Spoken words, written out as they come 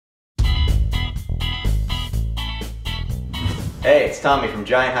Hey, it's Tommy from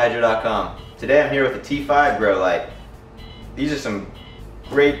GiantHydro.com. Today I'm here with a T5 grow light. These are some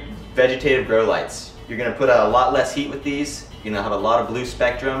great vegetative grow lights. You're going to put out a lot less heat with these. You're going to have a lot of blue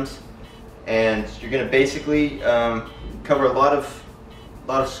spectrums, and you're going to basically cover a lot of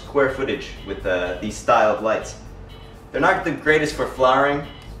square footage with these style of lights. They're not the greatest for flowering.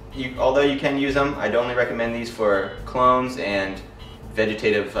 Although you can use them, I'd only recommend these for clones and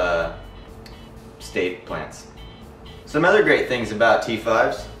vegetative state plants. Some other great things about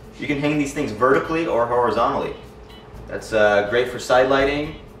T5s, you can hang these things vertically or horizontally. That's great for side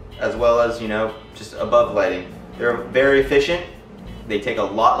lighting as well as, just above lighting. They're very efficient. They take a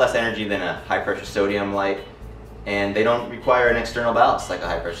lot less energy than a high pressure sodium light, and they don't require an external ballast like a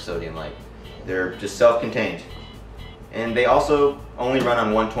high pressure sodium light. They're just self-contained. And they also only run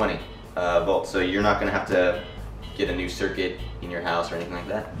on 120 volts, so you're not going to have to get a new circuit in your house or anything like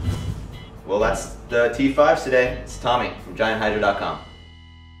that. Well, that's the T5s today. It's Tommy from GiantHydro.com.